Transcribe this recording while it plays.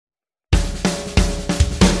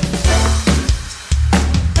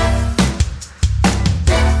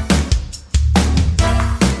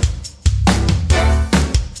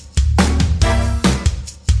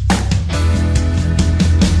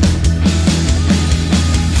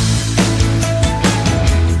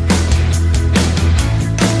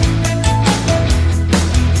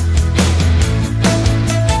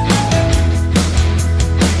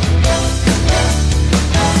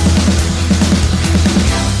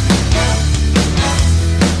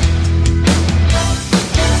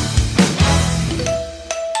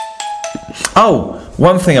Oh,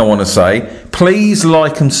 one thing I want to say, please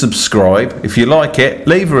like and subscribe. If you like it,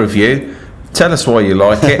 leave a review. Tell us why you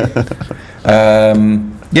like it.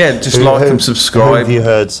 Just like and subscribe. Who have you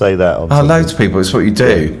heard say that on something? Loads of people. It's what you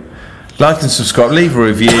do. Like and subscribe. Leave a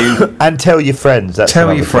review. And tell your friends.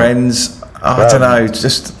 Tell your friends. I don't know.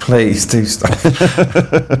 Just please do stuff.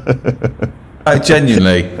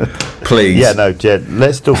 Genuinely, please. Yeah, no, Jen.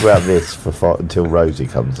 Let's talk about this until Rosie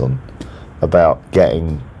comes on, about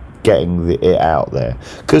getting it out there.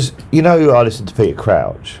 Because I listen to Peter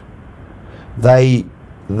Crouch. They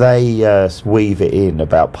weave it in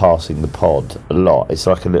about passing the pod a lot. It's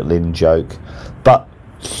like a little in joke, but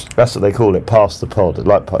that's what they call it, pass the pod.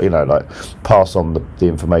 Like pass on the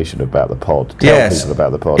information about the pod. Tell people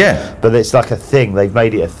about the pod. Yeah. But it's like a thing. They've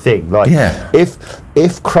made it a thing. Like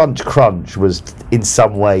if Crunch was in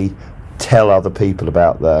some way tell other people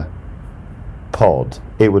about the pod,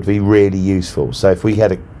 it would be really useful. So if we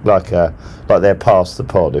had like they're past the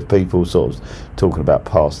pod, if people sort of talking about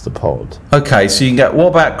past the pod. Okay, so you can get, what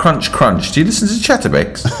about Crunch? Do you listen to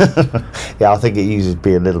Chatterbix? Yeah, I think it uses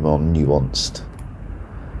be a little more nuanced.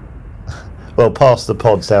 Well, past the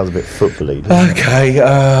pod sounds a bit football-y. Okay,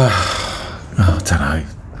 I don't know.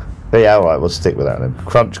 Yeah, all right, we'll stick with that then.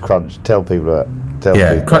 Crunch, tell people about...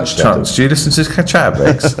 Crunch. Do you listen to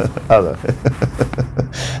Chatterbix?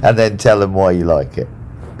 And then tell them why you like it.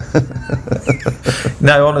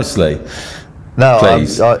 No, honestly. No,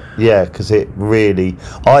 please. Because it really...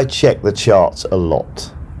 I check the charts a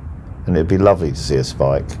lot, and it'd be lovely to see a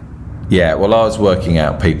spike. Yeah, well, I was working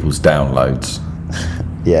out people's downloads.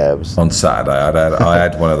 Yeah, it was... On Saturday, I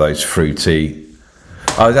had one of those fruity...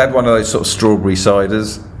 I had one of those sort of strawberry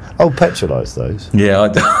ciders. Oh, petrolise those. Yeah, I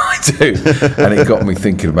do. And it got me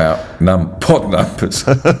thinking about pod numbers.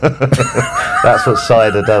 That's what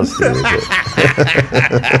cider does to you, is it?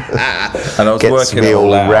 And I was Gets working me it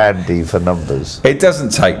all out. randy for numbers. It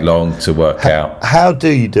doesn't take long to work out. How do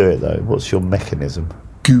you do it, though? What's your mechanism?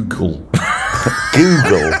 Google.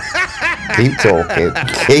 Google? Keep talking.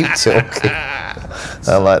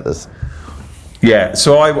 I like this. Yeah,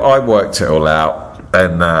 so I worked it all out,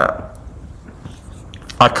 and I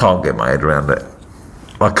can't get my head around it.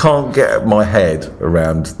 I can't get my head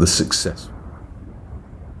around the success.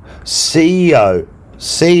 CEO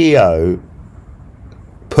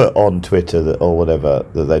put on Twitter that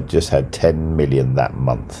they'd just had 10 million that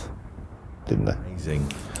month, didn't they?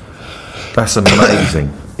 Amazing. That's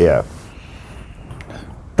amazing. Yeah.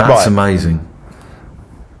 That's amazing.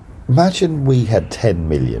 Imagine we had 10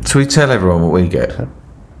 million. So we tell everyone what we get.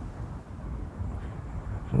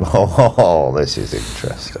 Oh, this is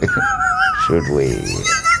interesting. Should we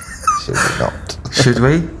not? Should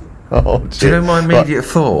we? Oh, do you know my immediate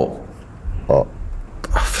thought? What?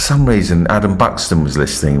 For some reason, Adam Buxton was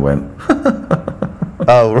listening and went...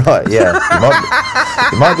 Oh, right, yeah.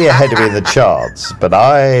 You might be ahead of me in the charts, but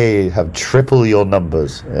I have triple your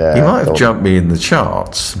numbers. Yeah, you might have jumped me in the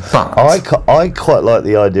charts, but... I quite like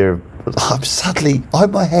the idea of...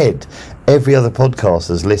 I'm ahead. Every other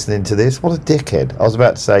podcaster's listening to this. What a dickhead. I was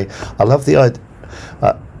about to say, I love the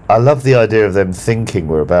idea of them thinking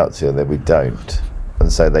we're about to, and then we don't.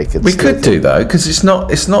 And so they could... We could do, though, because it's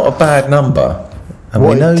not a bad number. And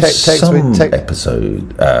we know some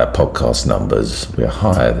episode podcast numbers, we're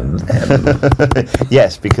higher than them.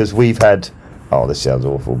 Yes, because we've had... Oh, this sounds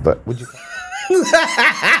awful, but would you...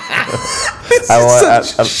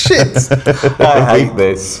 Shit. I hate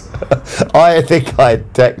this. I think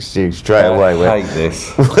I'd text you straight away. I hate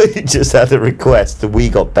this. We just had a request and we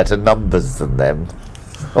got better numbers than them.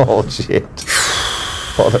 Oh, shit.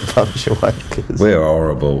 What a bunch of wankers. We're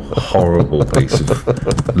horrible piece of...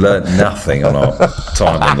 Learned nothing on our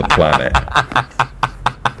time on the planet.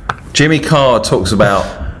 Jimmy Carr talks about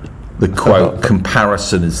the quote,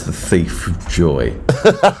 comparison is the thief of joy.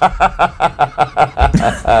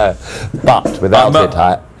 But without it,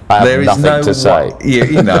 I have nothing to say.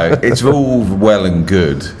 It's all well and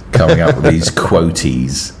good coming up with these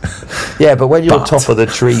quoties. Yeah, but when you're top of the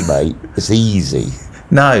tree, mate, it's easy.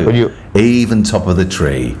 No, even top of the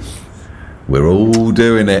tree. We're all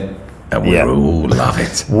doing it, and we all love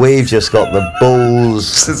it. We've just got the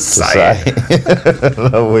balls to say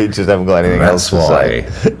it. We just haven't got anything else to say.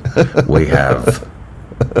 We have...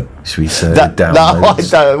 Should we say downloads? No, I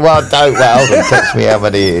don't. Well, don't. Well, hold on, text me how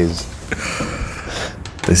many it is.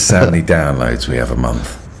 There's how many downloads we have a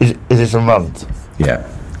month. Is this a month? Yeah.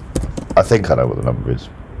 I think I know what the number is.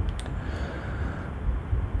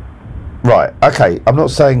 Right, okay. I'm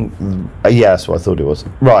not saying... that's what I thought it was.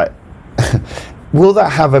 Right. Will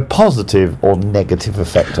that have a positive or negative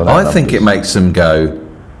effect on our numbers? I think it makes them go,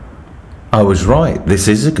 I was right, this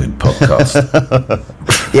is a good podcast.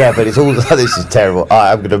 Yeah, but it's all. This is terrible.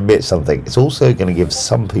 I'm going to admit something. It's also going to give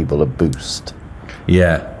some people a boost.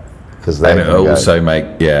 Yeah. Because And it'll also make,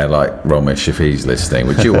 like Romish, if he's listening,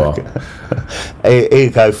 which you are. He'll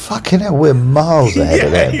go, fucking hell, we're miles ahead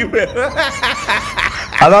of them.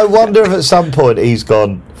 And I wonder if at some point he's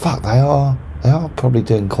gone, fuck, they are probably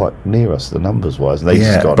doing quite near us, the numbers-wise. And they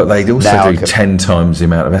just gone, but they'd also do 10 times the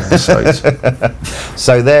amount of episodes.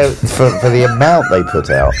 So they're for the amount they put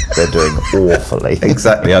out, they're doing awfully.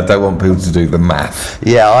 Exactly. I don't want people to do the math.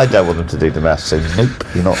 Yeah, I don't want them to do the maths, so nope,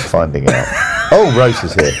 you're not finding out. Oh, Rose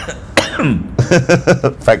is here.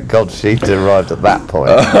 Thank God she'd arrived at that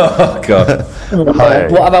point. Oh, God. Hi.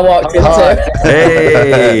 What have I walked into?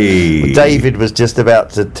 Hey! David was just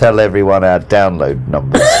about to tell everyone our download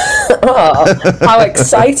numbers. Oh, how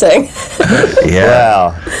exciting.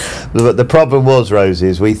 Yeah. Wow. But the problem was, Rosie,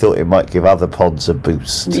 is we thought it might give other pods a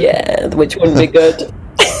boost. Yeah, which wouldn't be good.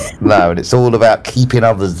 No, and it's all about keeping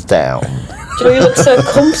others down. Do you know, you look so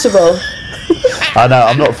comfortable. I know,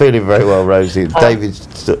 I'm not feeling very well, Rosie.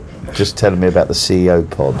 David's just telling me about the CEO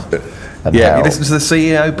pod. And Yeah, how you listen to the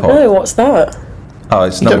CEO pod. No, what's that? Oh,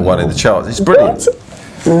 it's number one in the charts. It's brilliant. What?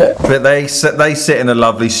 No. But they sit in a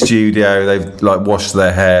lovely studio. They've like washed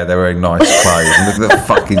their hair. They're wearing nice clothes. And look at the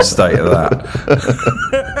fucking state of that.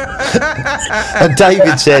 And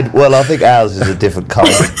David said, well, I think ours is a different kind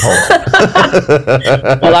of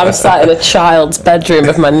pod. Well, I'm sat in a child's bedroom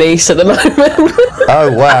with my niece at the moment.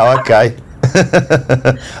 Oh, wow, okay.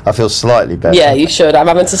 I feel slightly better. Yeah, you should. I'm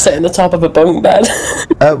having to sit in the top of a bunk bed.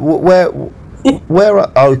 Where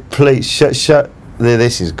are, oh, please, shut.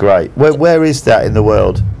 This is great. Where is that in the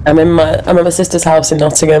world? I'm at my sister's house in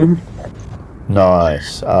Nottingham.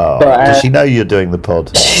 Nice. Oh, But, does she know you're doing the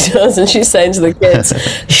pod? She does, and she's saying to the kids,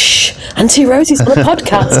 "Shh, Auntie Rosie's on a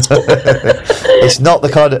podcast." It's not the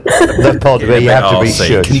kind of the pod where you have to be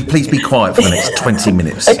sure. Can you please be quiet for the next 20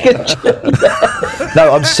 minutes?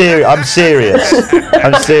 No, I'm serious. I'm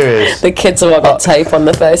serious. The kids have all got tape on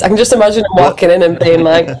their face. I can just imagine them walking in and being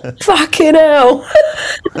like, "Fucking hell."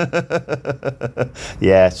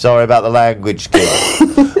 Yeah, sorry about the language, kid.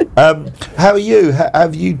 How are you?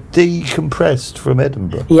 Have you decompressed from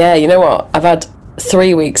Edinburgh? Yeah, you know what? I've had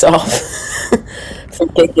 3 weeks off from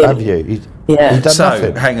gigging. Have you? Yeah. You've done So,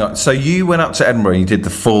 nothing? hang on. So you went up to Edinburgh and you did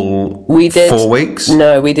the full We did 4 weeks?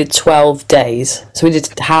 No, we did 12 days. So we did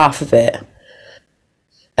half of it.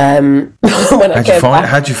 When I came back.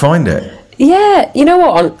 How'd you find it? Yeah, you know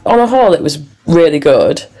what? On a whole, it was really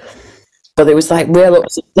good, but it was like real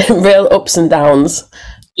ups and downs.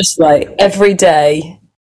 Just like every day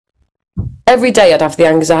I'd have the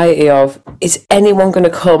anxiety of, is anyone going to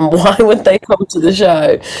come? Why would they come to the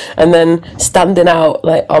show? And then standing out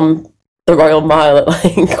like on the Royal Mile at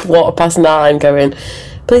like 9:15, going,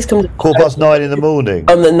 please come. 9:15 in the morning.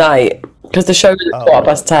 On the night, because the show was at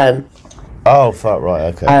 10:15. Oh, fuck,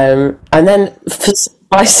 right, okay. And then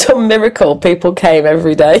by some miracle, people came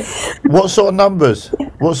every day. What sort of numbers?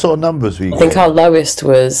 What sort of numbers were you I think getting? our lowest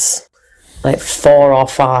was like 4 or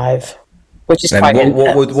 5, which is quite And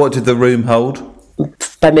what did the room hold?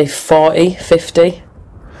 maybe 40, 50.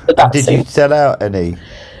 But that's Did you sell out any?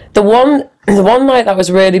 The one night that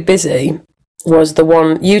was really busy was the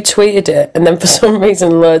one you tweeted it, and then for some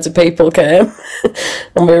reason loads of people came,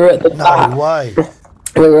 and we were at the back. No way.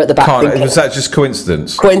 We were at the back. Thinking, Was that just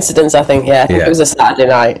coincidence? coincidence, I think. Yeah, I think it was a Saturday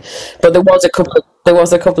night, but there was a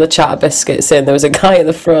couple of chatter biscuits in. There was a guy at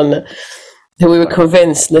the front who we were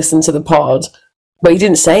convinced listened to the pod, but he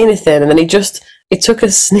didn't say anything, and then he took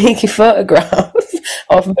a sneaky photograph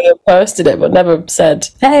of me and posted it, but never said,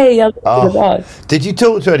 "Hey, I'm the Did you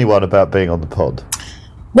talk to anyone about being on the pod?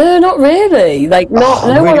 No, not really. Like, not.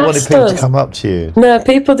 I no really one wanted asked people us. to come up to you. No,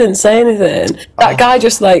 people didn't say anything. That guy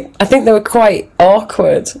just I think they were quite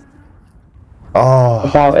awkward Oh,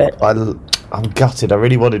 about it. I'm gutted. I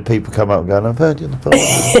really wanted people to come up and go, I've heard you on the pod.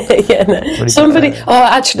 Yeah, no. Somebody. Oh,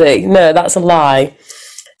 actually, no, that's a lie.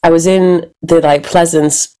 I was in the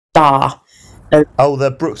Pleasance bar. Oh, the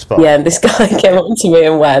Brooks bar. Yeah, and this guy came up to me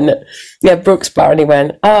and went, "Yeah, Brooks bar," and he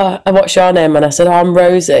went, "Oh, what's your name?" And I said, "Oh, I'm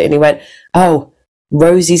Rosie," and he went, "Oh,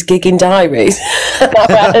 Rosie's gigging Diaries." And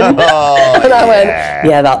I went,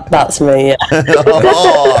 "Yeah, that's me." Yeah.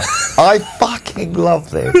 Oh, I fucking love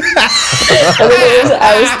this. And then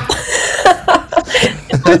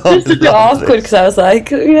it was just a bit awkward because I was like,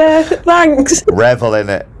 "Yeah, thanks." Revel in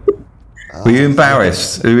it. Were you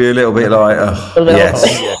embarrassed? Were you a little bit like, oh, yes.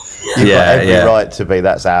 You've got every right to be.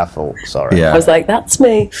 That's our fault. Sorry. Yeah. I was like, "That's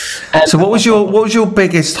me." So what was your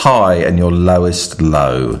biggest high and your lowest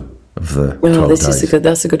low of the 12 days?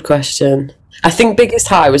 That's a good question. I think biggest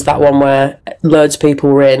high was that one where loads of people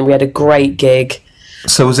were in. We had a great gig.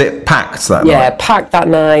 So was it packed that Yeah, night? packed that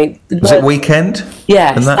night. Was it weekend?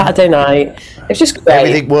 Yeah, And that- Saturday night. It was just great.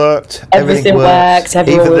 Everything worked. Everything worked.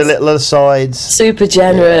 Everyone Even the was little asides. super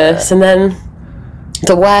generous. And then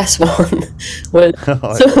the worst one was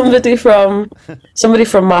somebody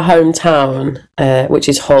from my hometown, which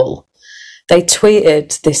is Hull. They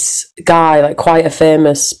tweeted this guy, like quite a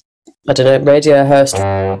famous, I don't know, radio host,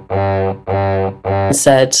 and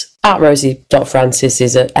said, @Rosie.Francis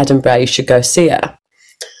is at Edinburgh, you should go see her.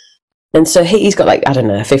 And so he's got like, I don't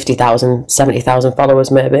know, 50,000, 70,000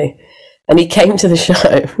 followers maybe. And he came to the show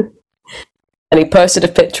and he posted a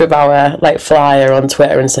picture of our like flyer on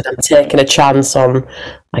Twitter and said, I'm taking a chance on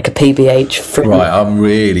like a PBH free. Right, I'm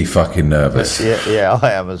really fucking nervous. Yeah,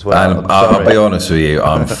 I am as well. And I'll be honest with you,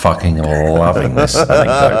 I'm fucking loving this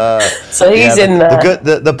anecdote. So he's in there.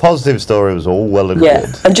 The positive story was all well and Yeah,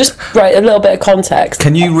 good. and just right, a little bit of context.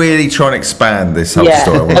 Can you really try and expand this whole Yeah,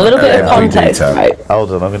 story? I want a little bit of every context, detail. right?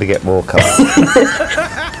 Hold on, I'm going to get more colour.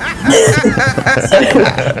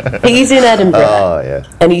 He's in Edinburgh. Oh, yeah.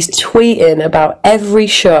 And he's tweeting about every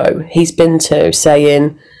show he's been to,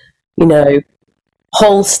 saying, you know,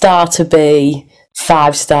 Hull star to be,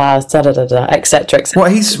 5 stars, da da da da, etc. etc.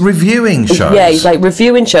 What, he's reviewing shows? Yeah, he's like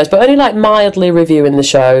reviewing shows, but only like mildly reviewing the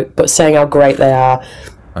show, but saying how great they are.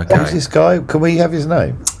 Who's Okay. this guy? Can we have his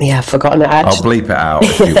name? Yeah, I've forgotten it. I I'll bleep it out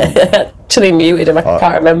if you want. actually muted him. I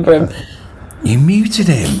can't remember him. You muted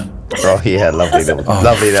him. Oh, yeah, lovely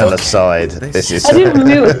little aside. This is I didn't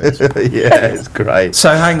mute. yeah, it's great. So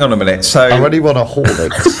hang on a minute. So I really want a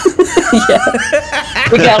Horlicks.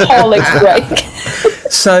 We get a Horlicks break.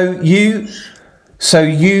 So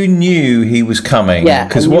you knew he was coming? Yeah,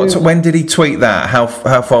 Because I knew. when did he tweet that? How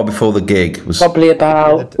far before the gig was? Probably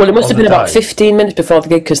about, well, it must have On been the about day. 15 minutes before the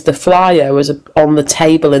gig because the flyer was on the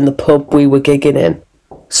table in the pub we were gigging in.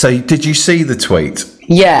 So did you see the tweet?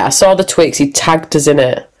 Yeah, I saw the tweets. He tagged us in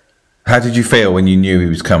it. How did you feel when you knew he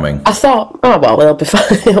was coming? I thought, oh well, he'll be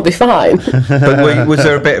fine. He'll be fine. But was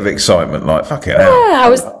there a bit of excitement? Like, fuck it hell.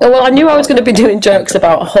 Yeah, I knew I was going to be doing jokes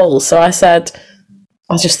about Hull, so I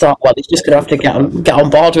just thought, well, he's just going to have to get on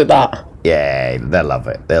board with that. Yeah, they'll love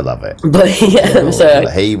it. They'll love it. But yeah, so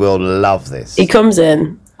He will love this. he comes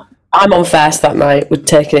in. I'm on first that night. We're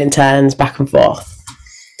taking it in turns, back and forth.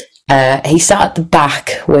 He sat at the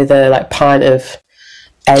back with a like pint of.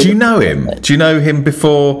 Do you know him? Do you know him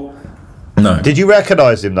before? No. Did you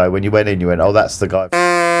recognise him, though, when you went in? You went, oh, that's the guy.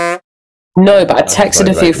 No, but I texted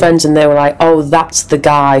a few friends and they were like, "Oh, that's the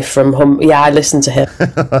guy from Hum." Yeah, I listened to him.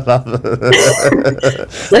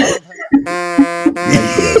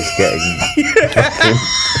 Yeah, he's getting fucking...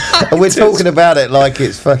 And we're talking about it like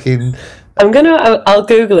it's fucking... I'll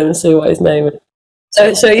Google him and see what his name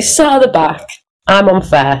is. So he's sat at the back. I'm on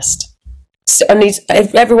first. So, and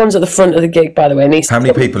everyone's at the front of the gig, by the way. And he's How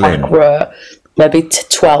many people in? Row, maybe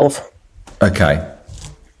 12. Okay.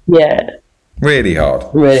 Yeah, Really hard.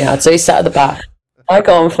 really hard. So he's sat at the back. I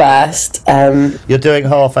go on first. You're doing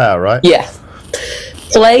half hour, right? Yeah.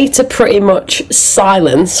 Play to pretty much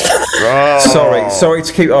silence. Oh. Sorry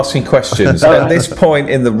to keep asking questions. At this point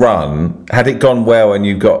in the run, had it gone well and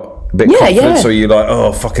you got a bit Yeah, confidence, yeah. or you like,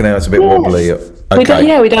 oh fucking hell, it's a bit wobbly?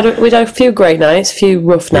 Okay. We'd had a few great nights, a few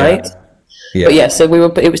rough nights. Yeah. But yeah, so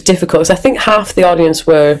it was difficult. So I think half the audience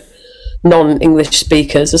were non-English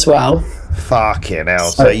speakers as well. Fucking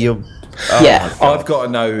hell. So you... Yeah. I've got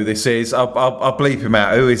to know who this is. I'll bleep him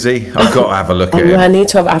out. Who is he? I've got to have a look at him. I need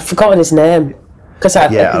to have. I've forgotten his name because I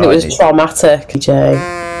think it was traumatic. Jay.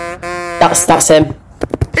 That's him.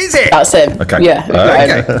 Is it? That's him. Okay. Yeah.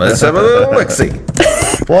 Okay. Let's have a look. See.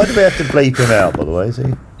 Why do we have to bleep him out, by the way, is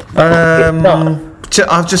he?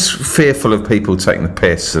 I'm just fearful of people taking the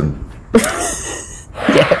piss and.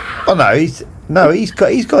 Yeah. Oh, no, he's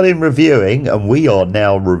got him reviewing, and we are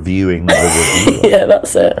now reviewing the review. Yeah,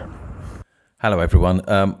 that's it. Hello, everyone.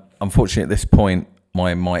 Unfortunately, at this point,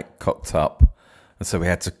 my mic cocked up, and so we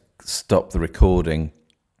had to stop the recording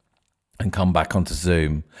and come back onto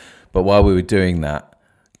Zoom. But while we were doing that,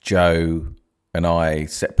 Joe and I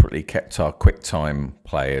separately kept our QuickTime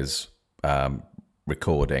players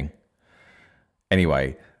recording.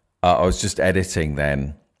 Anyway, I was just editing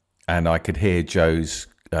then, and I could hear Joe's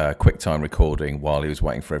QuickTime recording while he was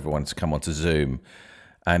waiting for everyone to come onto Zoom.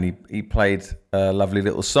 And he played a lovely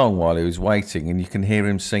little song while he was waiting, and you can hear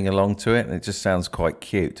him sing along to it, and it just sounds quite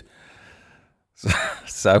cute.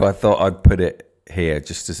 So I thought I'd put it here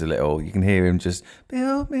just as a little. You can hear him just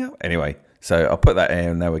meow meow. Anyway, so I'll put that in,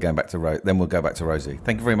 and now we're going back to then we'll go back to Rosie.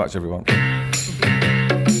 Thank you very much, everyone.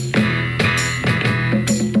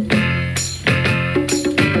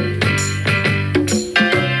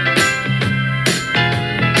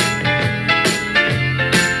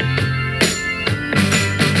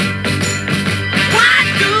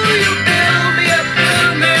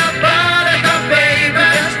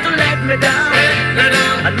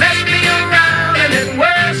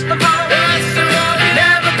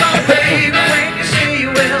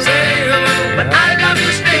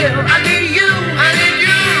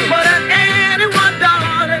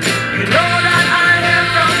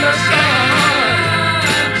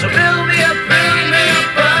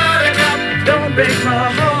 break my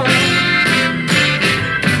heart.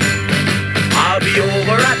 I'll be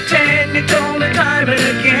over at 10, you told me time and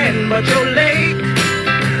again, but you're late.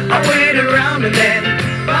 I wait around and then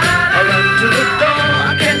I run to the door.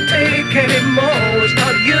 I can't take anymore. It's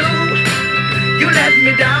not you. You let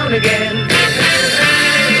me down again.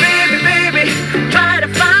 Baby, baby, try to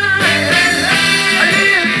find a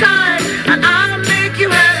little time and I'll make you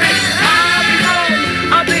happy. I'll be home,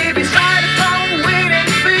 I'll be beside the phone waiting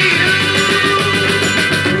for you.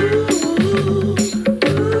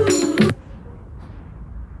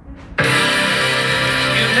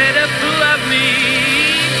 You made up to love me,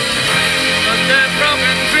 but the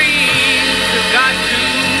broken dreams have got to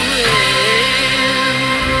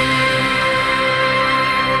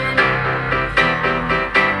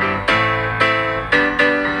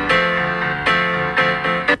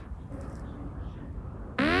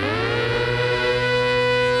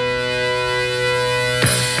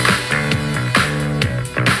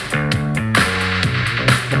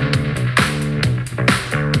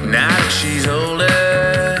now that she's older,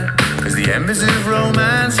 as the embers of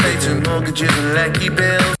romance fade to mortgages and lecky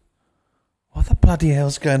bills. What the bloody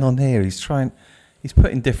hell's going on here? He's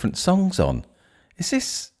putting different songs on. Is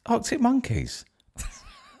this Arctic Monkeys?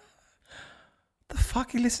 The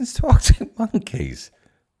fuck he listens to Arctic Monkeys?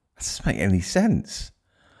 That doesn't make any sense.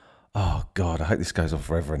 Oh God, I hope this goes on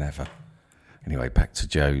forever and ever. Anyway, back to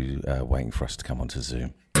Joe waiting for us to come onto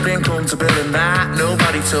Zoom. It's been comfortable and that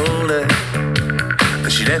nobody told her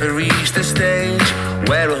that she'd ever reach the stage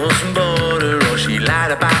where her husband bored her or she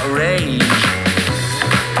lied about her age.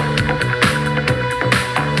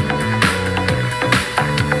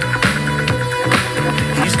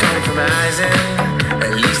 He's compromising,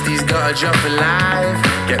 at least he's got a job for life.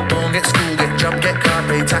 Get born, get school, get job, get car,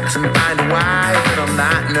 pay tax and find a wife. But on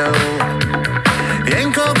that note, the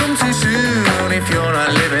end can't come too soon if you're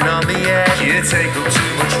not living on the edge. You take up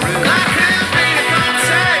too much room. I could have been a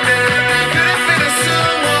contender, I could have been a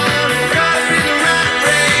someone, caught up in the rat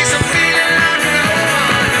race. I'm feeling like no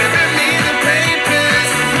one. Could have been me in the papers,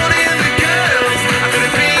 money and the girls. I could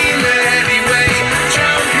have been the heavyweight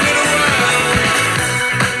champion of the world.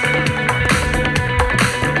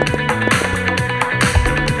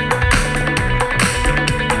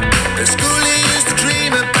 At school he used to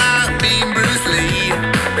dream about being Bruce Lee,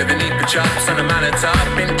 with the need for chops and a man at top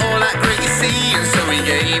in all that great you see, and so he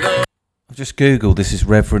gave up. I've just Googled, this is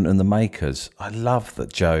Reverend and the Makers. I love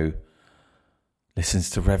that Joe listens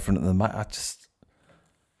to Reverend and the Makers.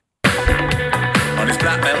 On his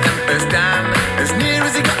black belt Emperor's Dan, as near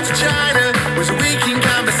as he got to China was a week in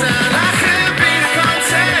canvas, and I could have been a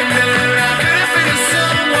contender, I could have been a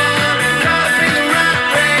someone, caught up in the rat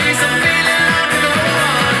race. I'm feeling like no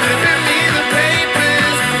one. Could have been me in the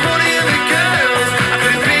papers, money and the girls. I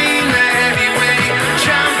could have been the heavyweight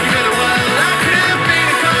champion of the world. I could have been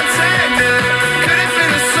a contender, could have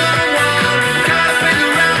been a someone, caught up in the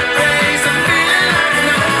rat race. I'm feeling like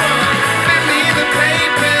no one. Been me in the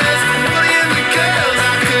papers, money and the girls.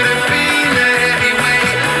 I could have been the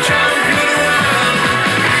heavyweight champion of the world.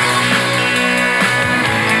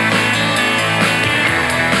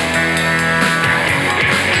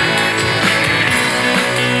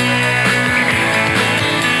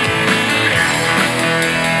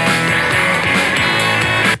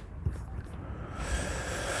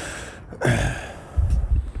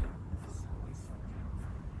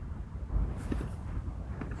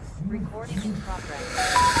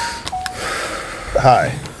 Hi.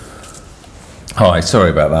 Hi,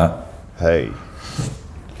 sorry about that. Hey.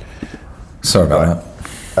 Sorry about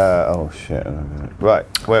Oh shit. Right,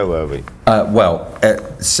 where were we? that.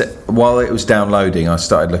 While it was downloading, I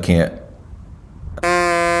started looking at...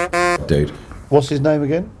 Dude. What's his name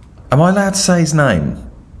again? Am I allowed to say his name?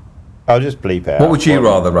 I'll just bleep it out. What would you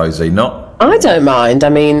rather, Rosie? Not... I don't mind. I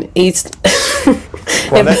mean, he's.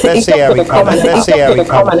 Well, let's see how he comes. Let's see how he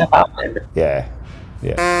comes. About him. Yeah.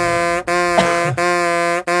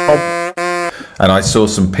 And I saw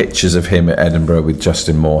some pictures of him at Edinburgh with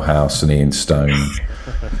Justin Morehouse and Ian Stone.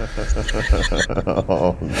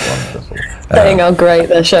 Oh, wonderful. Saying how great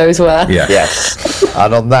their shows were. Yeah. Yes.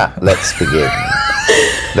 And on that, let's begin.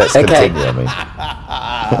 Let's continue.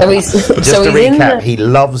 I mean, So just so to he's in recap, the- he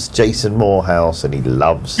loves Jason Morehouse and he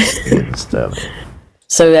loves Ian Sterling.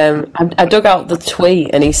 So I dug out the tweet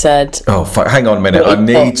and he said, Oh, fuck. Hang on a minute. I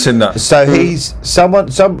need to know. So he's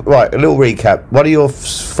right. A little recap. One of your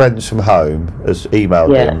friends from home has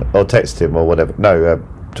emailed him or texted him or whatever. No,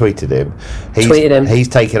 tweeted him. He's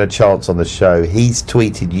taken a chance on the show. He's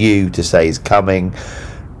tweeted you to say he's coming.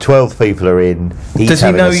 12 people are in. Does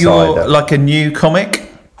he know you're like a new comic?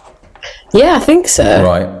 yeah, I think so.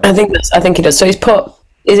 Right. I think he does. So he's put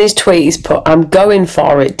in his tweet, he's put, "I'm going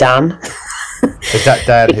for it, Dan." Is that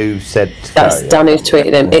Dan who said? That's Dan who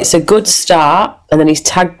tweeted him. It's a good start, and then he's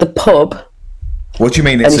tagged the pub. What do you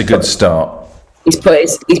mean it's a good start? He's put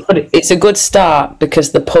it's a good start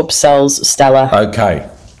because the pub sells Stella. Okay.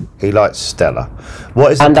 He likes Stella.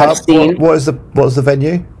 What is the And pub? I've seen- What's the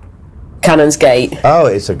venue? Cannon's Gate. Oh,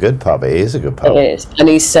 it's a good pub. It is a good pub. It is. And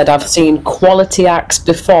he said, "I've seen quality acts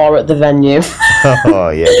before at the venue." Oh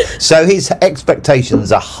yeah. So his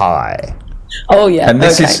expectations are high. Oh yeah. And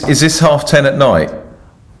this is this 10:30 at night?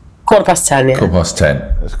 10:15. Yeah.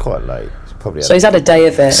 10:15. It's quite late. It's probably. So he's had a day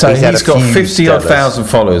of it. So He's had he's a got few 50-odd Stellas. thousand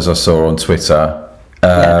followers, I saw on Twitter.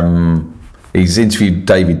 He's interviewed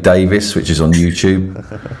David Davis, which is on YouTube.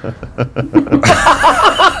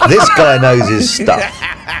 This guy knows his stuff.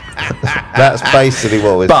 That's basically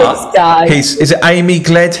what we're saying. But guy. is it Amy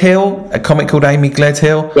Gledhill? A comic called Amy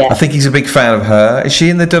Gledhill? Yeah. I think he's a big fan of her. Is she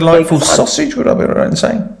in the Delightful Big fan. Sausage? Would I be right in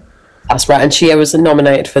saying? That's right. And she was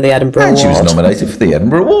nominated for the Edinburgh And she was Award. nominated for the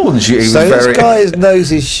Edinburgh Award. And he So was this very. guy knows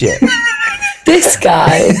his shit. This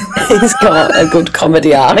guy has got a good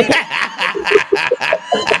comedy eye.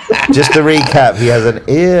 Just to recap, he has an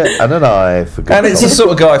ear and an eye for good And it's the comedy. sort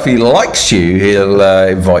of guy, if he likes you, he'll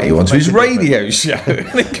invite you onto his radio show.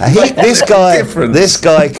 This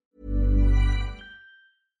guy.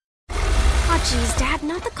 Oh, geez, Dad,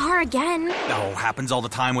 not the car again. Oh, happens all the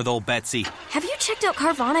time with old Betsy. Have you checked out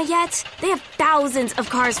Carvana yet? They have thousands of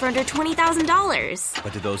cars for under $20,000.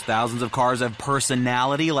 But do those thousands of cars have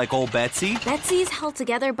personality like old Betsy? Betsy's held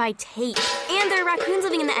together by tape, and there are raccoons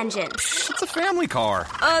living in the engine. It's a family car.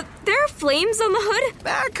 There are flames on the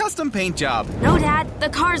hood? Custom paint job. No, Dad, the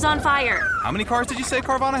car's on fire. How many cars did you say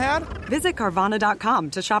Carvana had? Visit Carvana.com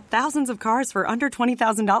to shop thousands of cars for under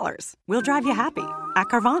 $20,000. We'll drive you happy at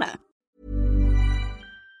Carvana.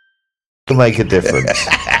 To make a difference.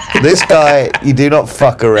 This guy, you do not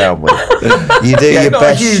fuck around with. You do your not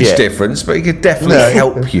best a huge shit. difference, but he could definitely No.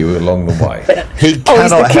 help you along the way. He he's cannot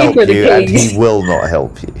the help keeper of the you, and keys. he will not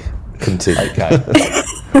help you. Continue. Okay.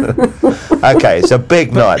 Okay, it's a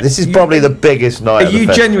big night. This is probably the biggest night. Are of the you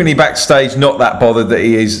festival. genuinely backstage not that bothered that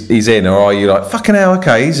he's in, or are you like, fucking hell,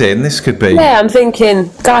 okay, he's in, this could be... Yeah, I'm thinking,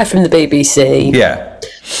 guy from the BBC. Yeah.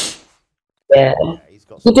 Yeah.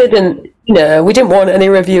 We didn't, we didn't want any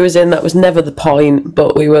reviewers in. That was never the point.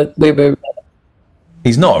 But we were.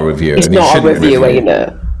 He's not a reviewer. He's and he not a shouldn't reviewer,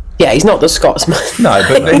 review. Yeah, he's not the Scotsman. No,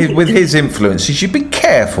 but with his influence, you should be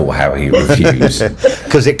careful how he reviews.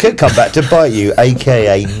 Because it could come back to bite you,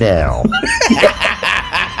 aka now.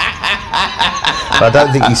 I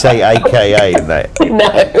don't think you say aka in that.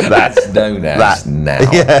 No. That's Known as that. now.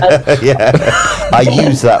 Yeah. I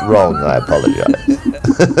used that wrong. I apologise.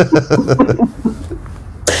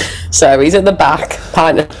 So he's at the back,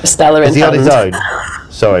 pint of Stella in Is he on his hand. own?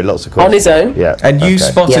 Sorry, lots of On questions. his own? Yeah. And you okay.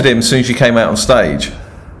 spotted Yeah. him as soon as you came out on stage.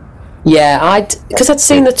 Yeah, because I'd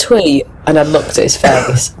seen the tweet and I'd looked at his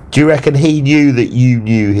face. Do you reckon he knew that you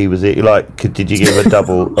knew he was it? Like, did you give a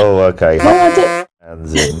double? Oh, okay. Oh, I did.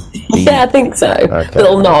 Hands in. Yeah, I think so. Okay.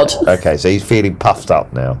 Little nod. Okay, so he's feeling puffed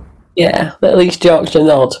up now. Yeah, little East Yorkshire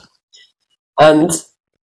nod. And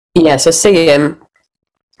yeah, so see him.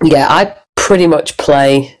 Yeah, I pretty much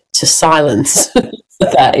play to silence for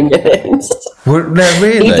 30 minutes. No, He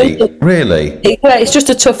really? did- Really? Yeah, it's just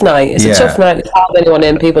a tough night. It's Yeah. a tough night. There's hardly anyone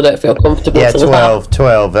in. People don't feel comfortable. Yeah, to laugh.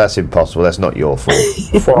 12, that's impossible. That's not your fault.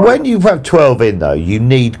 When you have 12 in, though, you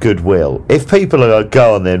need goodwill. If people are going to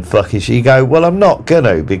go on then fucking shit, you go, well, I'm not going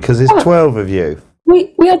to because there's 12 of you.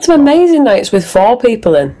 We had some amazing nights with 4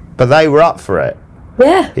 people in. But they were up for it.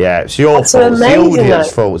 Yeah. Yeah, it's your That's fault. It's the amazing,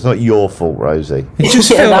 audience's though. fault. It's not your fault, Rosie. You just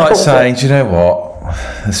Yeah, feel that like was saying, do you know what?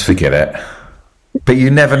 Let's forget it. But you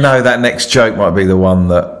never know, that next joke might be the one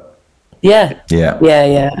that... Yeah. Yeah.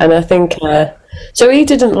 Yeah. And I think... so he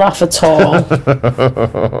didn't laugh at all.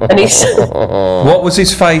 And he's What was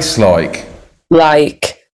his face like?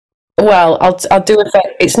 like... Well, I'll do it.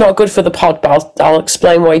 It's not good for the pod, but I'll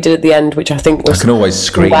explain what he did at the end, which I think was I can always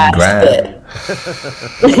scream the and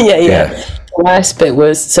worst grab. bit. yeah. Yeah. The worst bit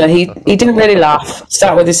was, so he didn't really laugh.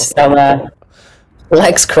 Start with his Stella,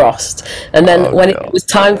 legs crossed, and then when it was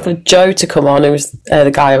time for Joe to come on, who was the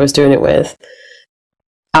guy I was doing it with,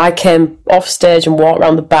 I came off stage and walked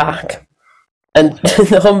around the back, and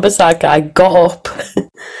the Humberside guy got up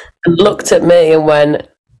and looked at me and went,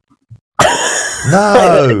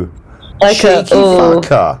 No! like Cheeky "Ooh,"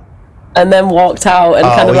 fucker. and then walked out and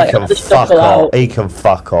kind of he like can just fuck shuffled off. out. He can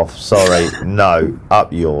fuck off. Sorry. No.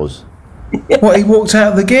 Up yours. What, he walked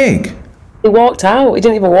out of the gig? He walked out. He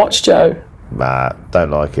didn't even watch Joe, Nah, don't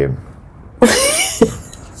like him. but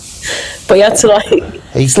he had to like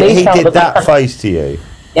He sneak out did the that back. face to you.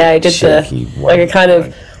 Yeah, he did Cheeky like a kind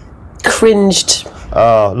of cringed.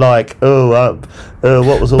 Oh, like,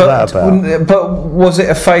 what was all that about? But was it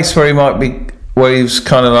a face where he was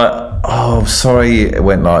kind of like, oh, I'm sorry it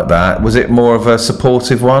went like that? Was it more of a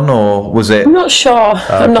supportive one, or was it? I'm not sure.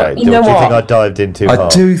 I'm not. You know do you what? think I dived in too hard? I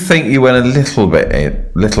do think you went a little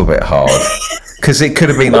bit hard, because it could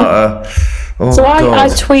have been like a. Oh, So God. I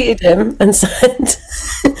tweeted him and said,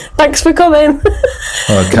 "Thanks for coming."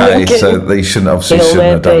 Okay, so they shouldn't have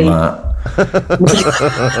done that.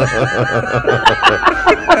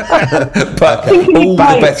 But all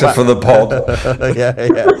the better for the pod. yeah.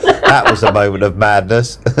 That was a moment of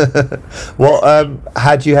madness. What?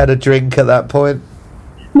 Had you had a drink at that point?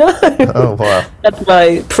 No. Oh wow. That's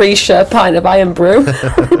my pre-show pint of Iron Brew.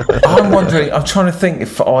 I'm wondering. I'm trying to think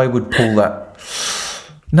if I would pull that.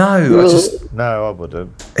 No, No, I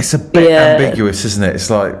wouldn't. it's a bit ambiguous, isn't it? It's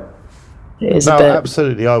like, It is No, a bit.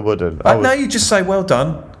 absolutely, I wouldn't. no, you just say well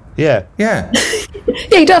done. Yeah. Yeah.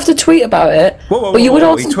 Yeah, you don't have to tweet about it. Whoa, but you would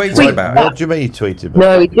whoa, also he tweeted tweet about What do you mean you tweeted?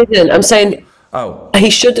 No, he didn't. I'm saying Oh, he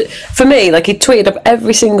should. For me, like he tweeted up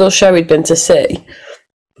every single show he'd been to see,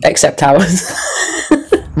 except ours.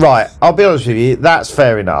 Right, I'll be honest with you. That's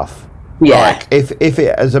fair enough. Yeah. Like if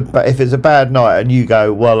it's a bad night and you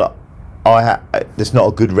go, well, it's not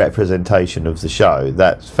a good representation of the show.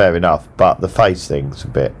 That's fair enough. But the face thing's a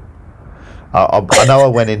bit. I know I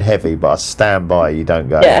went in heavy, but I stand by. You don't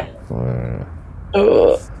go. Yeah.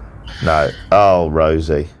 No. Oh,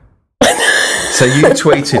 Rosie. so you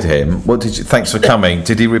tweeted him. What did you? Thanks for coming.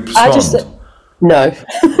 Did he respond? I just no.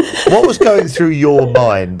 What was going through your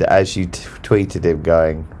mind as you tweeted him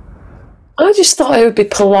going? I just thought it would be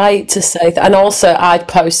polite to say that, and also I'd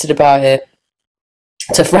posted about it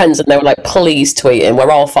to friends, and they were like, "Please tweet him.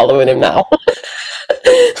 We're all following him now.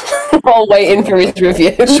 We're all waiting for his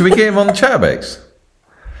review." Should we get him on Chatterbix?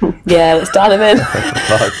 Yeah, let's dial him in.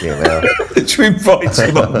 Fucking hell. Should we invite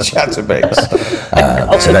him on Chatterbix?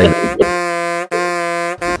 Today.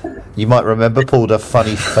 You might remember pulled a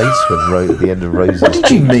funny face when at the end of Rosie's. What did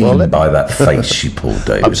you mean by that face she pulled,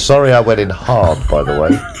 David? I'm sorry I went in hard, by the way,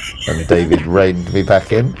 and David reined me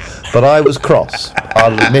back in. But I was cross.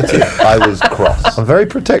 I'll admit it, I was cross. I'm very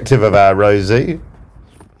protective of our Rosie.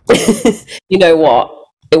 You know what?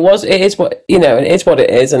 It is what it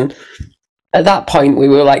is, and at that point we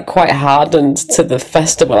were like quite hardened to the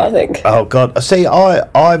festival, I think. Oh God! See,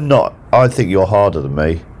 I'm not. I think you're harder than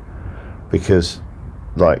me because,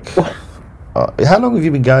 like, how long have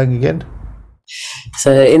you been going again?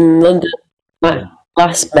 So in London,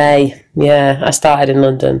 last May, yeah, I started in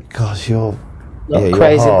London. God, you're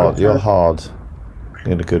crazy hard. about You're that. hard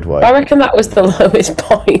in a good way. I reckon that was the lowest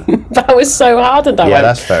point. That was so hard, and Yeah,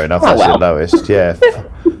 that's fair enough. That's your lowest. Yeah.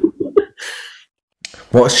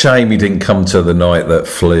 What a shame he didn't come to the night that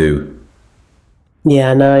flew.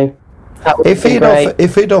 Yeah, I know.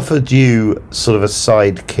 If he'd offered you sort of a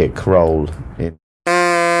sidekick role in,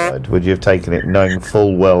 would you have taken it, knowing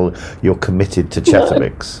full well you're committed to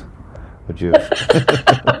Chattermix? Would you have?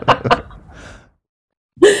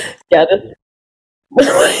 Yeah,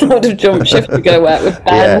 I would have jumped ship to go work with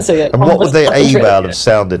Ben. Yeah. And what would the email have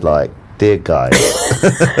sounded like? Dear guys,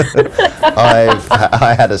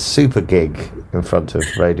 I had a super gig in front of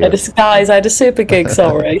radio. Guys, I had a super gig,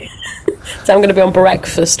 sorry. So I'm going to be on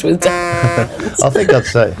breakfast with Dan. I think I'd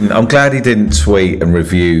say. I'm glad he didn't tweet and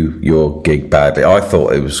review your gig badly. I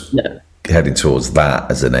thought it was heading towards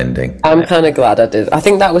that as an ending. I'm kind of glad I did. I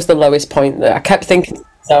think that was the lowest point there. I kept thinking to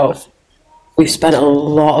myself, we've spent a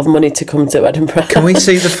lot of money to come to Edinburgh. Can we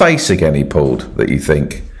see the face again he pulled that you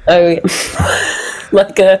think? Oh, yeah.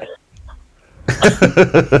 Like a...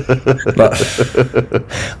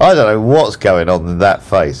 I don't know what's going on in that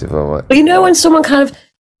face. If I'm like, But you know when someone kind of...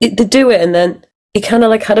 They do it and then he kind of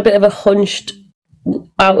like had a bit of a hunched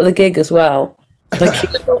out of the gig as well. Like,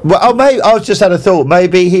 well, maybe I just had a thought.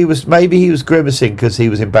 Maybe he was grimacing because he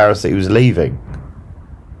was embarrassed that he was leaving.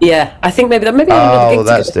 yeah, I think maybe that. Oh,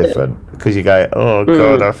 that's different. Because you go, oh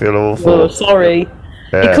God, I feel awful. Oh, sorry.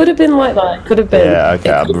 Yeah. It could have been like that. It could have been. Yeah, okay.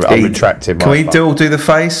 I'm retracting. Can we all do the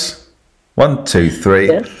face? 1, 2, 3.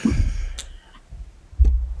 Yeah.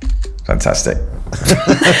 Fantastic.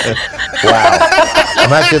 Wow.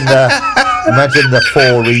 Imagine the 4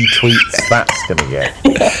 retweets that's going to get.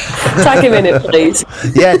 Tag him in it, please.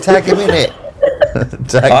 Yeah, tag him in it.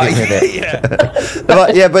 Tag him in it.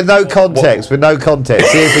 But, yeah, but no context. With no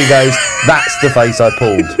context. See if he goes, that's the face I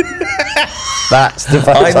pulled. That's the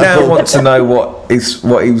face I now want to know what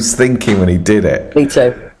he was thinking when he did it. Me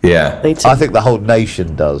too. Yeah. Me too. I think the whole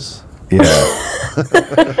nation does. Yeah.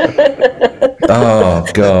 Oh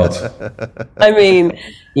God. I mean,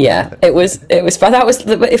 Yeah, it was. But that was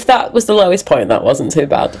if that was the lowest point, that wasn't too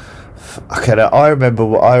bad. Okay, now I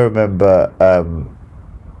remember.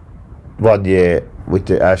 One year we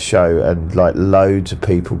did our show, and like loads of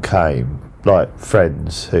people came, like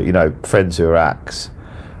friends who are acts.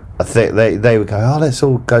 I think they would go, oh, let's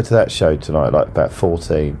all go to that show tonight, like about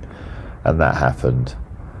 14, and that happened.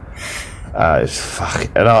 It's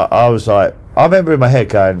fucking, and I was like, I remember in my head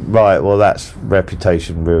going, right, well, that's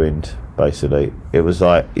reputation ruined. Basically, it was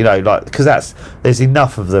like, because there's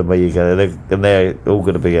enough of them where you go, and they're all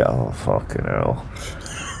going to be, oh fucking hell,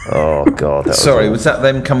 oh god. Sorry, was that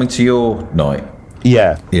them coming to your night?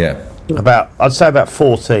 Yeah. I'd say about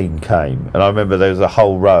 14 came, and I remember there was a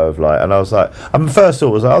whole row of and I was like, first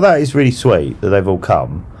thought was like, oh, that is really sweet that they've all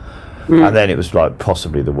come. And then it was like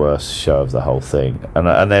possibly the worst show of the whole thing,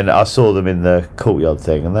 and then I saw them in the courtyard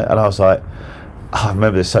thing, and I was like, I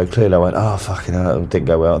remember this so clearly. I went, oh fucking hell, it didn't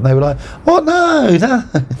go well, and they were like, what? No.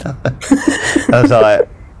 I was like,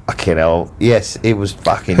 fucking hell, yes, it was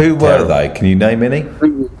fucking. Who terrible. were they? Can you name any?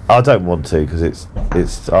 I don't want to because it's.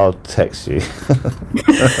 I'll text you.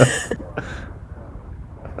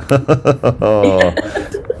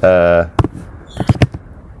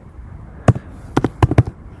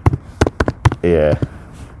 Yeah.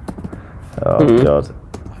 Oh god.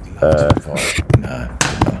 No.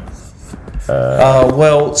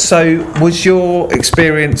 Well, so was your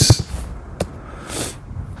experience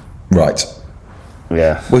right?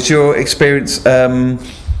 Yeah. Was your experience? Sorry,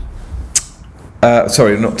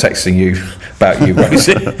 I'm not texting you about you,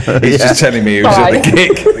 Rosie. He's just telling me he was at the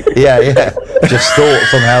gig. Yeah. Just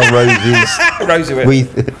thoughts on how Rosie went.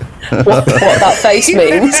 What that face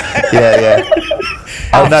means. Yeah.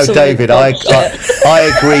 Oh no, Absolute David, I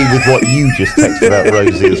agree with what you just texted about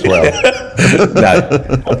Rosie as well. No.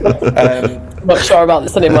 I'm not sure about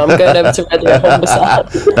this anymore. I'm going over to Reading and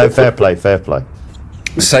Humberside. No, fair play.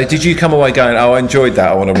 So did you come away going, oh, I enjoyed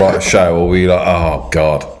that, I want to write a show, or were you like, oh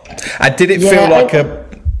god? And did it feel like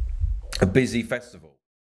a busy festival?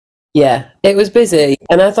 Yeah, it was busy,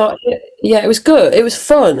 and I thought, it was good. It was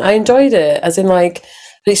fun. I enjoyed it, as in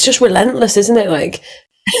it's just relentless, isn't it? Like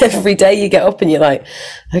every day you get up and you're like,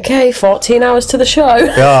 okay, 14 hours to the show.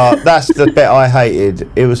 Yeah, that's the bit I hated.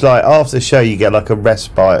 It was like after the show you get like a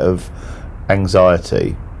respite of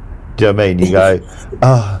anxiety. Do you know what I mean? You go,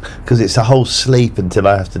 because it's a whole sleep until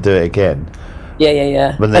I have to do it again.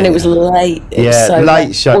 Yeah. Then, and it was late. It was so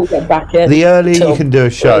late show. We'll get back in the earlier you can do a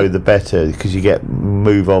show, the better, because you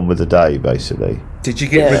move on with the day, basically. Did you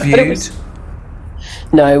get reviewed?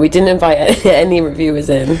 No, we didn't invite any reviewers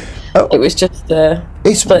in. It was just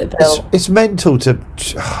split bill. It's mental to.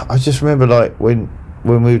 I just remember when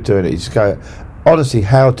we were doing it, you just go, honestly,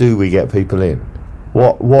 how do we get people in?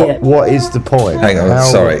 What is the point? Hang on,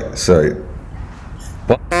 sorry.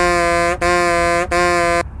 What?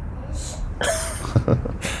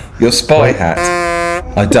 Your spy hat?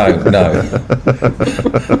 I don't know.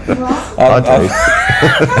 I do.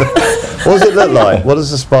 What does it look like? What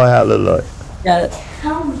does the spy hat look like? Yeah.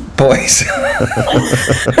 Boys.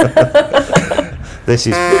 This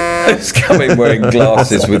is Who's coming wearing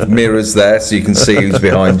glasses with mirrors there so you can see who's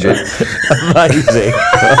behind you. amazing.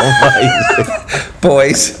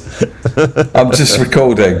 Boys, I'm just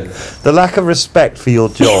recording. The lack of respect for your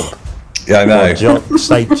job. Yeah, I know.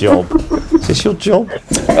 Say job. Is this your job?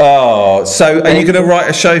 Oh, so are you going to write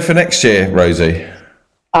a show for next year, Rosie?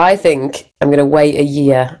 I think I'm going to wait a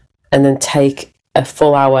year and then take a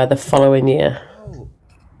full hour the following year.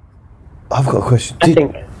 I've got a question.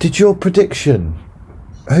 think. Did your prediction?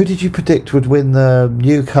 Who did you predict would win the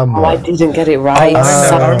newcomer? Oh, I didn't get it right.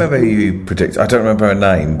 I remember who you predicted. I don't remember her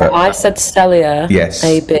name, but I said Celia, yes,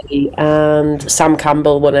 AB, and Sam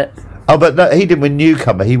Campbell won it. Oh, but no, he didn't win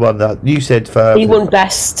newcomer. He won that. You said for. He won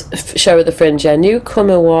best show at the Fringe. Yeah,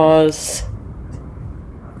 newcomer was.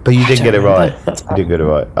 But you didn't get it right. That's You didn't get it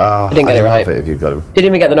right. Oh, I didn't get it right. If you got it. Didn't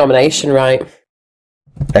even get the nomination right.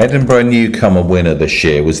 Edinburgh newcomer winner this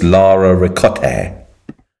year was Lara Ricotte.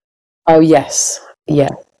 Oh yes, yeah,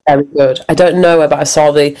 very good. I don't know her, but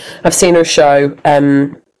I've seen her show,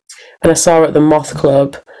 and I saw her at the Moth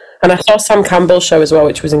Club, and I saw Sam Campbell's show as well,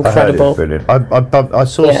 which was incredible. Brilliant. I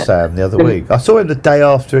saw Sam the other week. I saw him the day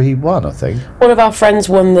after he won, I think. One of our friends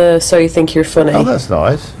won the So You Think You're Funny. Oh, that's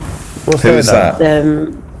nice. What's Who was that?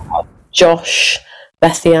 Josh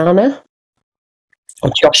Bethiana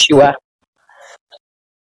or Joshua.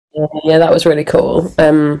 Yeah, that was really cool.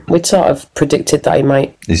 We'd sort of predicted that he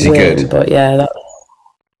might Is he win, good? but yeah,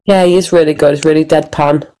 he is really good. He's really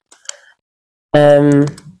deadpan.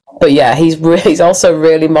 But yeah, he's also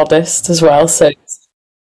really modest as well. So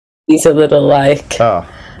he's a little like,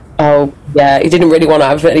 oh, Yeah, he didn't really want to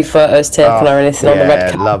have any photos taken or anything on the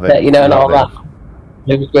red love carpet, it, you know, and love all that.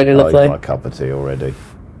 It was really lovely. My cup of tea already.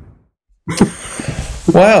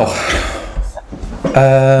 Well,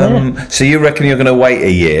 so you reckon you're going to wait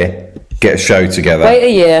a year, get a show together? Wait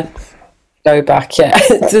a year, go back, yeah.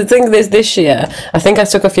 The thing is, this year, I think I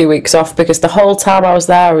took a few weeks off because the whole time I was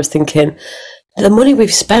there, I was thinking, the money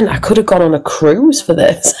we've spent, I could have gone on a cruise for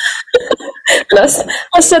this. And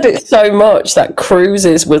I said it so much that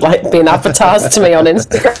cruises were like being advertised to me on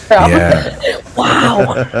Instagram. Yeah.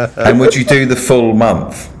 Wow. And would you do the full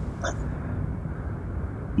month?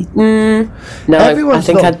 No, I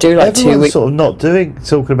think I'd do like 2 weeks. Sort of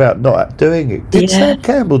talking about not doing it. Did Sam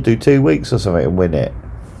Campbell do 2 weeks or something and win it?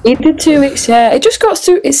 He did 2 weeks, yeah. It just got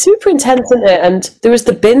it's super intense, isn't it? And there was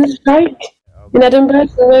the bin strike in Edinburgh.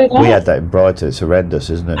 We had that in Brighton. It's horrendous,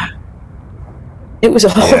 isn't it? It was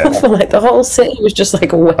awful. Like the whole city was just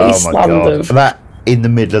like a wasteland of that in the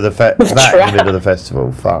middle of the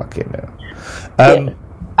festival. Fucking hell.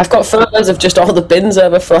 I've got photos of just all the bins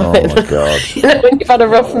overflowing. Oh my god! You know, when you've had a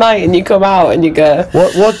rough night and you come out and you go,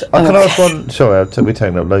 What? I can ask one. Sorry, we're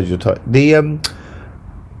taking up loads of your time.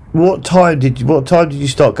 What time did you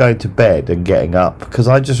start going to bed and getting up? Because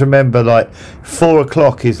I just remember like 4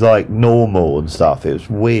 o'clock is like normal and stuff. It was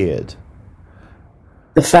weird.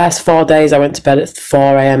 The first 4 days I went to bed at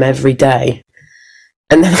 4 a.m. every day.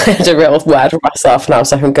 And then I had a real word for myself and I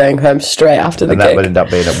was like, I'm going home straight after the gig. And that would end up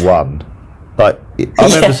being at 1. Like, I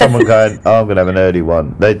remember someone going, I'm going to have an early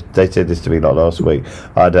one. They said this to me like last week.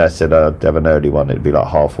 I said I'd have an early one. It'd be like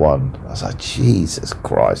 1:30. I was like, Jesus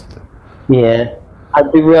Christ. Yeah.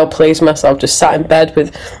 I'd be real pleased with myself, just sat in bed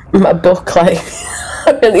with my book, like,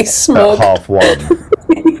 really smug. At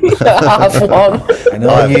 1:30. At 1:30. And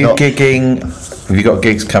are you gigging? Have you got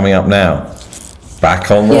gigs coming up now?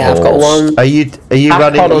 Back on the horse. I've got one. Are you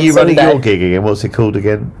running your gigging? And what's it called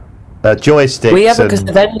again? Joysticks. We haven't, because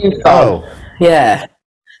the venue's gone. Yeah.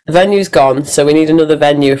 The venue's gone, so we need another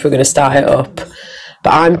venue if we're going to start it up.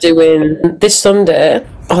 But I'm doing this Sunday.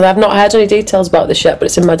 I've not heard any details about this yet, but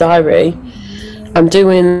it's in my diary. I'm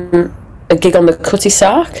doing a gig on the Cutty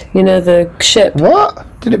Sark, you know, the ship. What?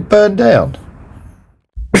 Did it burn down?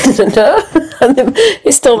 No,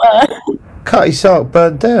 it's still there. Cutty Sark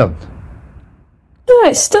burned down? No,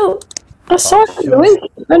 it's still... I saw it in the week,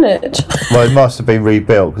 didn't it? Well, it must have been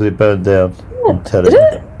rebuilt because it burned down. Yeah, did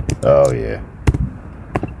it? Oh, yeah.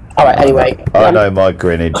 Alright, anyway. I know my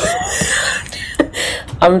Greenwich.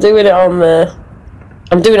 I'm doing it on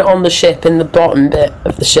the ship, in the bottom bit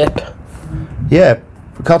of the ship. Yeah,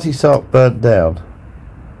 Cutty Sark burned down.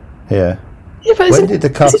 Yeah. When did the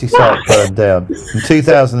Cutty Sark burn down? In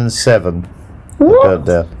 2007. What? It burned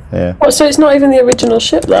down. Yeah. What, so it's not even the original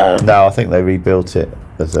ship there? No, I think they rebuilt it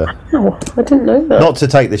as a... Oh, I didn't know that. Not to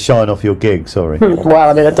take the shine off your gig, sorry. Well,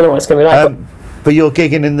 I mean, I don't know what it's going to be like. But you're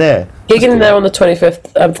gigging in there? Gigging in there on the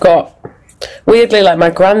 25th. I've got... Weirdly, like, my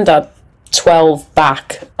granddad, 12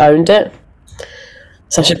 back, owned it.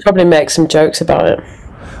 So I should probably make some jokes about it.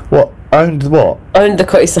 What? Owned what? Owned the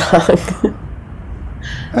Cutty Sark.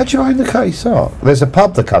 How'd you own the Cutty Sark? There's a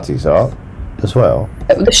pub, the Cutty Sark, as well.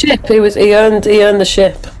 The ship. He owned the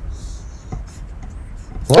ship.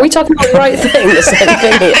 What? Are we talking about the right thing? The same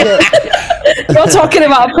thing here. You're talking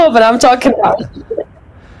about a pub, and I'm talking about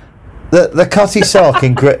the Cutty Sark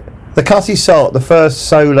in the Cutty Sark, the first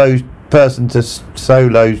solo person to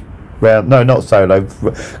solo round. No, not solo.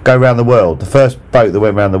 Go around the world. The first boat that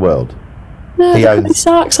went around the world. No, the Cutty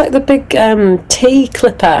Sark's like the big tea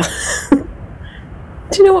clipper.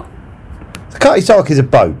 Do you know what? The Cutty Sark is a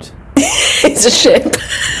boat. It's a ship.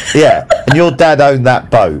 Yeah, and your dad owned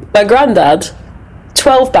that boat. My granddad,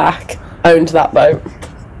 12 back, owned that boat.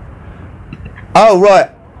 Oh,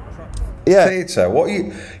 right. Yeah. Theatre.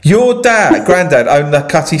 Your granddad owned the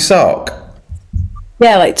Cutty Sark?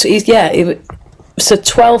 Yeah, like, so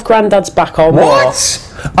 12 granddads back on war. What?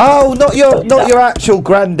 Oh, not your actual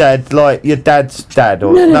granddad, like your dad's dad,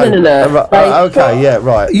 or no. Okay, yeah,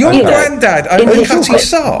 right. Your okay. granddad owned the Cutty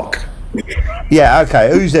Sark? Yeah,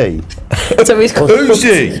 okay. Who's he? So he's called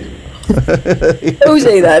Rosie.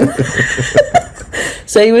 Rosie then.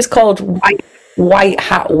 So he was called White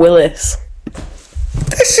Hat Willis.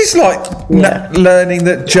 This is like learning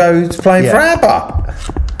that Joe's playing for ABBA.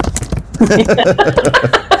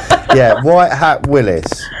 Yeah, White Hat Willis.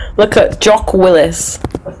 Look at Jock Willis.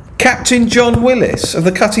 Captain John Willis of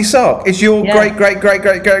the Cutty Sark is your great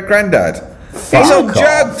granddad. He's on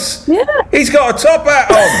jugs. Yeah. He's got a top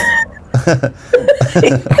hat on.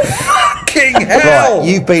 Fucking hell. Right,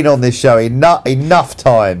 you've been on this show enough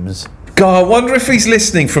times. God, I wonder if he's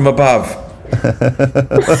listening from above.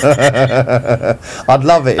 I'd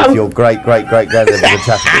love it if your great-great-great-granddad was a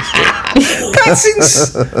chatting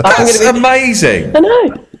stick. That's amazing. I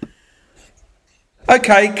know.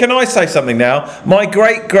 Okay, can I say something now? My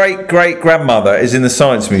great-great-great-grandmother is in the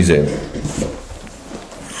Science Museum.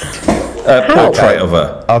 Portrait of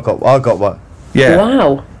her. I got one. Yeah.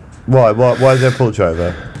 Wow. Why is there a portrait of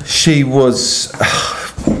her? She was...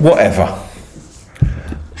 whatever.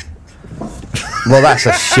 Well, that's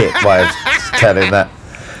a shit way of telling that.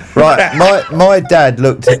 Right, my dad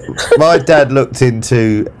looked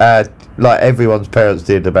into like everyone's parents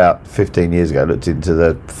did about 15 years ago. Looked into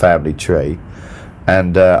the family tree,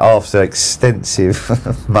 and after extensive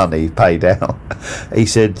money paid out, he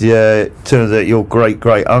said, "Turns out your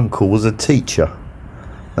great uncle was a teacher."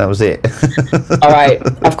 That was it. All right,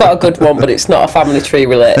 I've got a good one, but it's not a family tree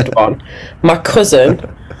related one. My cousin,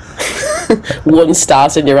 1 star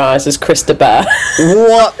in your eyes as Krista Bear.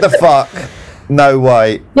 What the fuck? No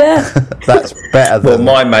way. Yeah. That's better than...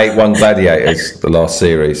 Well, my mate won Gladiators, the last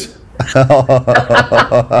series.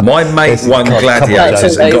 My mate won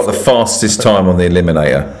Gladiators and got the fastest time on the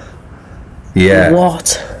Eliminator. Yeah.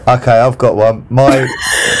 What? Okay, I've got one. My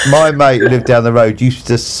mate who lived down the road used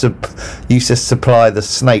to supply the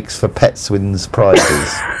snakes for Petswin's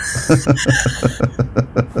prizes.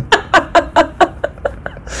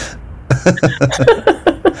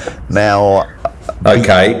 Now,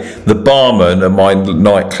 okay, the barman at my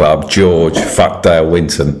nightclub, George, fuck Dale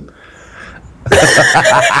Winton.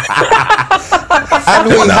 and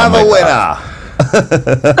we have a winner.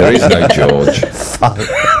 There is no George.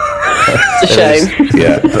 It's a shame.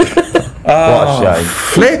 Yeah. What a shame.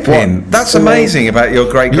 Flipping. That's amazing about your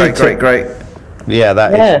great. Yeah,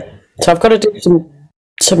 that is. Yeah. So I've got to do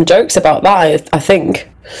some jokes about that, I think.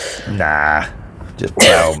 Nah, just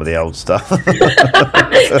plow on with the old stuff.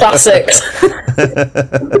 Classics.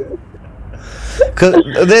 Because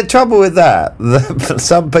the trouble with that,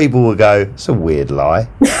 some people will go, "It's a weird lie."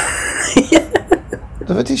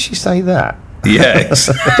 Why did she say that? Yes.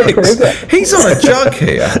 He's on a jug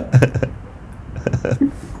here.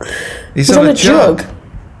 He's on a jug.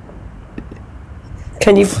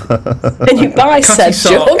 Can you buy said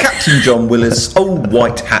jug? Captain John Willis old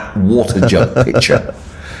white hat water jug picture.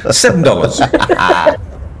 $7.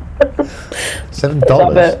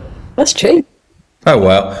 $7. That's cheap. Oh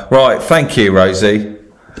well. Right, thank you, Rosie.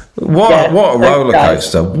 What a roller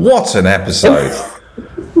coaster. What an episode.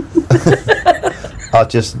 I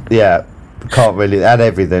just can't really add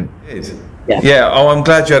everything. Yeah, I'm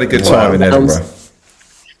glad you had a good time in Edinburgh.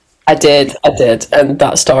 I did, and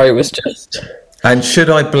that story was just... And should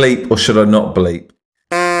I bleep or should I not bleep?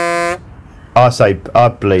 I say I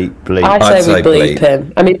bleep. I say we bleep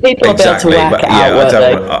him. I mean, people will be able to work it out, won't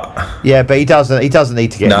they? Yeah, but he doesn't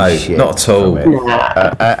need to get any shit. Not at all.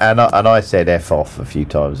 And I said F off a few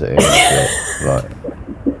times at him. Right.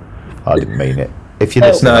 I didn't mean it. If you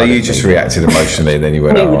listen, no, you just reacted emotionally, and then you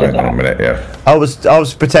went, "Oh, wait a minute." Yeah. I was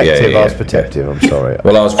protective. I was protective. I'm sorry.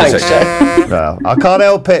 Well, I was protective. No, I can't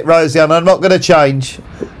help it, Rosie, and I'm not going to change.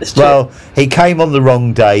 Well, he came on the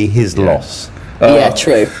wrong day. His loss. Yeah,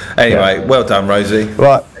 true. Anyway, well done, Rosie.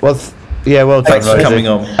 Right. Well, well done, Thanks for coming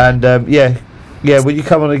on. And will you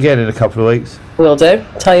come on again in a couple of weeks? Will do.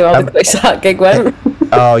 Tell you how the Quicksat gig went.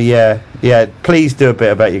 Oh yeah. Please do a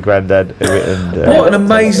bit about your granddad. What an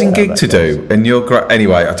amazing gig to do! And you're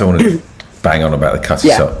anyway. I don't want to bang on about the cut.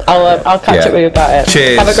 I'll catch up with you about it.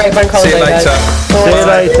 Cheers. Have a great bank holiday. See you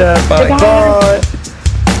later. Bye. Bye.